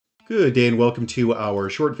Good day and welcome to our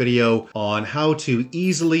short video on how to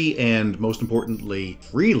easily and most importantly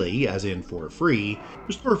freely, as in for free,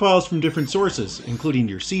 restore files from different sources, including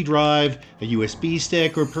your C drive, a USB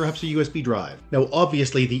stick, or perhaps a USB drive. Now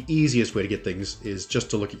obviously the easiest way to get things is just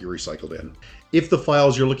to look at your recycle bin. If the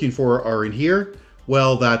files you're looking for are in here,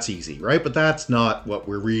 well, that's easy, right? But that's not what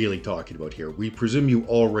we're really talking about here. We presume you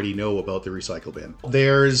already know about the recycle bin.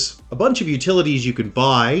 There's a bunch of utilities you can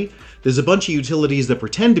buy. There's a bunch of utilities that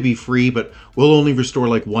pretend to be free, but will only restore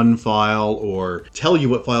like one file or tell you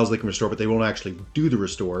what files they can restore, but they won't actually do the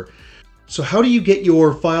restore. So how do you get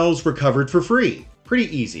your files recovered for free?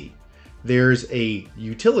 Pretty easy. There's a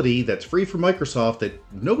utility that's free from Microsoft that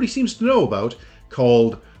nobody seems to know about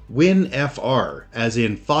called WinFR, as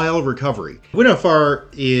in file recovery. WinFR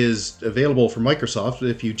is available from Microsoft.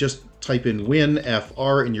 If you just type in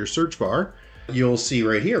WinFR in your search bar, you'll see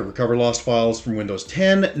right here, recover lost files from Windows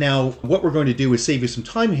 10. Now, what we're going to do is save you some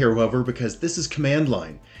time here, however, because this is command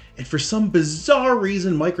line. And for some bizarre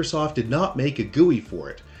reason, Microsoft did not make a GUI for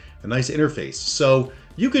it, a nice interface. So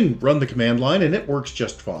you can run the command line and it works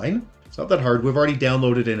just fine. It's not that hard. We've already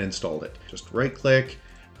downloaded and installed it. Just right click,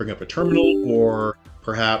 bring up a terminal or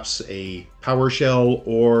perhaps a PowerShell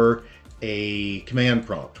or a command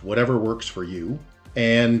prompt, whatever works for you.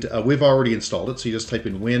 And we've already installed it, so you just type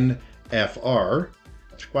in WinFR,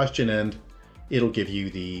 question, and it'll give you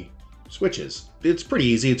the switches. It's pretty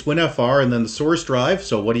easy. It's WinFR and then the source drive.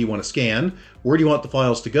 So what do you want to scan? Where do you want the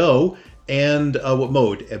files to go? And what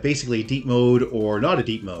mode? Basically a deep mode or not a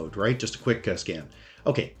deep mode, right? Just a quick scan.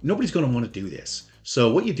 Okay, nobody's going to want to do this.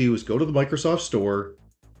 So what you do is go to the Microsoft Store,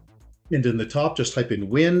 and in the top, just type in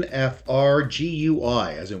WinFR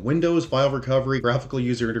GUI, as in Windows File Recovery Graphical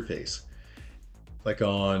User Interface. Click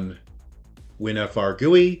on WinFR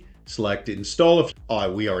GUI, select Install.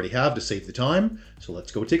 We already have to save the time, so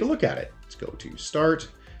let's go take a look at it. Let's go to Start,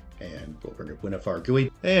 and we'll bring up WinFR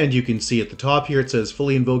GUI. And you can see at the top here, it says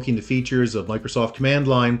fully invoking the features of Microsoft Command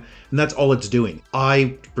Line, and that's all it's doing.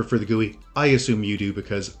 I prefer the GUI. I assume you do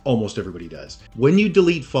because almost everybody does. When you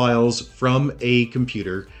delete files from a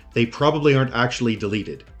computer, they probably aren't actually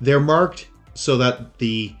deleted. They're marked so that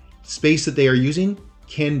the space that they are using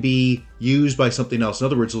can be used by something else. In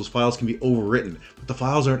other words, those files can be overwritten, but the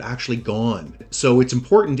files aren't actually gone. So it's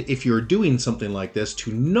important if you're doing something like this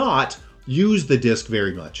to not use the disk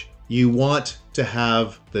very much. You want to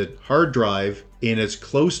have the hard drive in as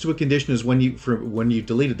close to a condition as when you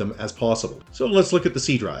deleted them as possible. So let's look at the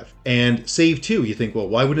C drive and save to. You think, well,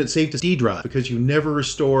 why wouldn't it save to D drive? Because you never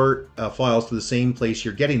restore files to the same place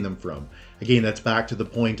you're getting them from. Again, that's back to the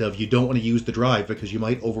point of you don't want to use the drive because you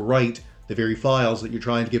might overwrite the very files that you're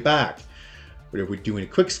trying to get back. Whether we're doing a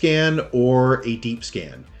quick scan or a deep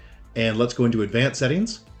scan. And let's go into advanced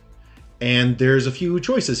settings. And there's a few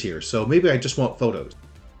choices here. So maybe I just want photos.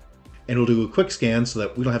 And we'll do a quick scan so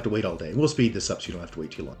that we don't have to wait all day. We'll speed this up so you don't have to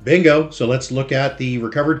wait too long. Bingo! So let's look at the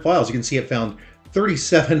recovered files. You can see it found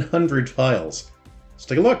 3,700 files. Let's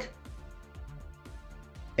take a look.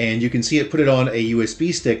 And you can see it put it on a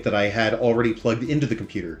USB stick that I had already plugged into the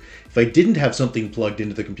computer. If I didn't have something plugged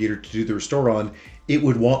into the computer to do the restore on, it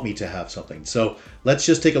would want me to have something. So let's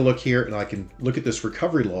just take a look here and I can look at this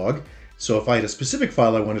recovery log. So if I had a specific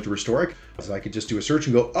file I wanted to restore, I could just do a search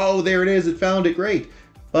and go, oh, there it is, it found it, great.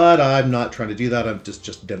 But I'm not trying to do that, I'm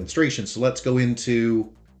just a demonstration. So let's go into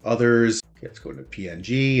others. Okay, let's go into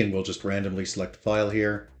PNG and we'll just randomly select a file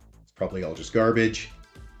here. It's probably all just garbage.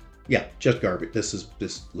 Yeah, just garbage.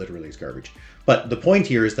 This literally is garbage. But the point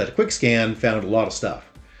here is that a quick scan found a lot of stuff.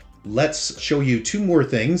 Let's show you two more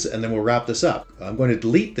things and then we'll wrap this up. I'm going to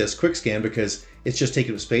delete this quick scan because it's just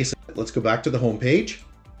taking up space. Let's go back to the home page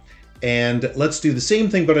and let's do the same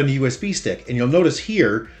thing but on a USB stick. And you'll notice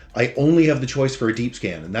here, I only have the choice for a deep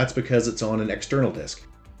scan, and that's because it's on an external disk.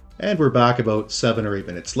 And we're back about 7 or 8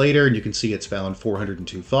 minutes later, and you can see it's found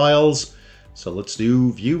 402 files. So let's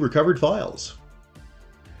do View Recovered Files.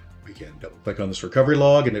 We can double click on this recovery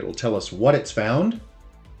log, and it will tell us what it's found,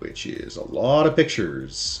 which is a lot of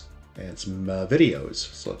pictures and some videos.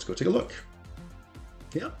 So let's go take a look.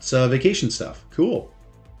 Yeah, it's vacation stuff. Cool.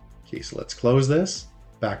 Okay, so let's close this.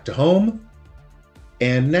 Back to home.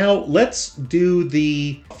 And now let's do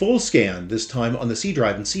the full scan this time on the C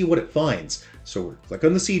drive and see what it finds. So we'll click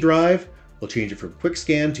on the C drive, we'll change it from quick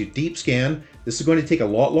scan to deep scan. This is going to take a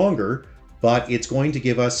lot longer, but it's going to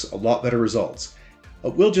give us a lot better results.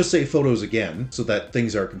 We'll just say photos again so that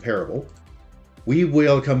things are comparable. We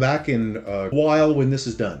will come back in a while when this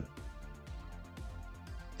is done.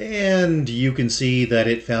 And you can see that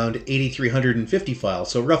it found 8,350 files,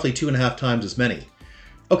 so roughly 2.5 times as many.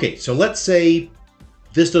 Okay, so let's say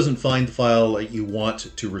this doesn't find the file that you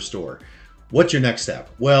want to restore. What's your next step?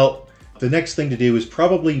 Well, the next thing to do is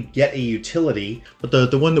probably get a utility, but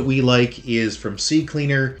the one that we like is from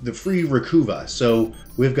CCleaner, the free Rakuva. So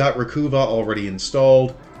we've got Rakuva already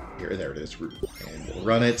installed. There it is, and we'll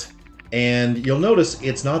run it. And you'll notice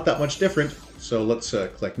it's not that much different. So let's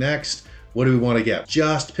click next. What do we want to get?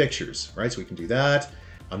 Just pictures, right? So we can do that.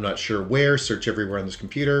 I'm not sure where, search everywhere on this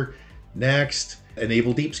computer. Next,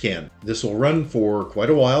 enable deep scan. This will run for quite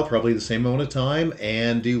a while, probably the same amount of time,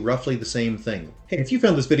 and do roughly the same thing. Hey, if you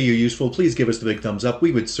found this video useful, please give us the big thumbs up.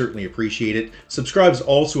 We would certainly appreciate it. Subscribe's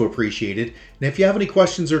also appreciated. And if you have any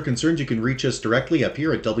questions or concerns, you can reach us directly up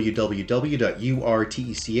here at www.urtech,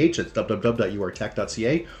 that's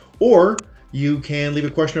www.urtech.ca, or you can leave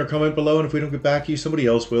a question or comment below, and if we don't get back to you, somebody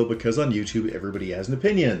else will, because on YouTube, everybody has an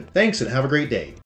opinion. Thanks, and have a great day.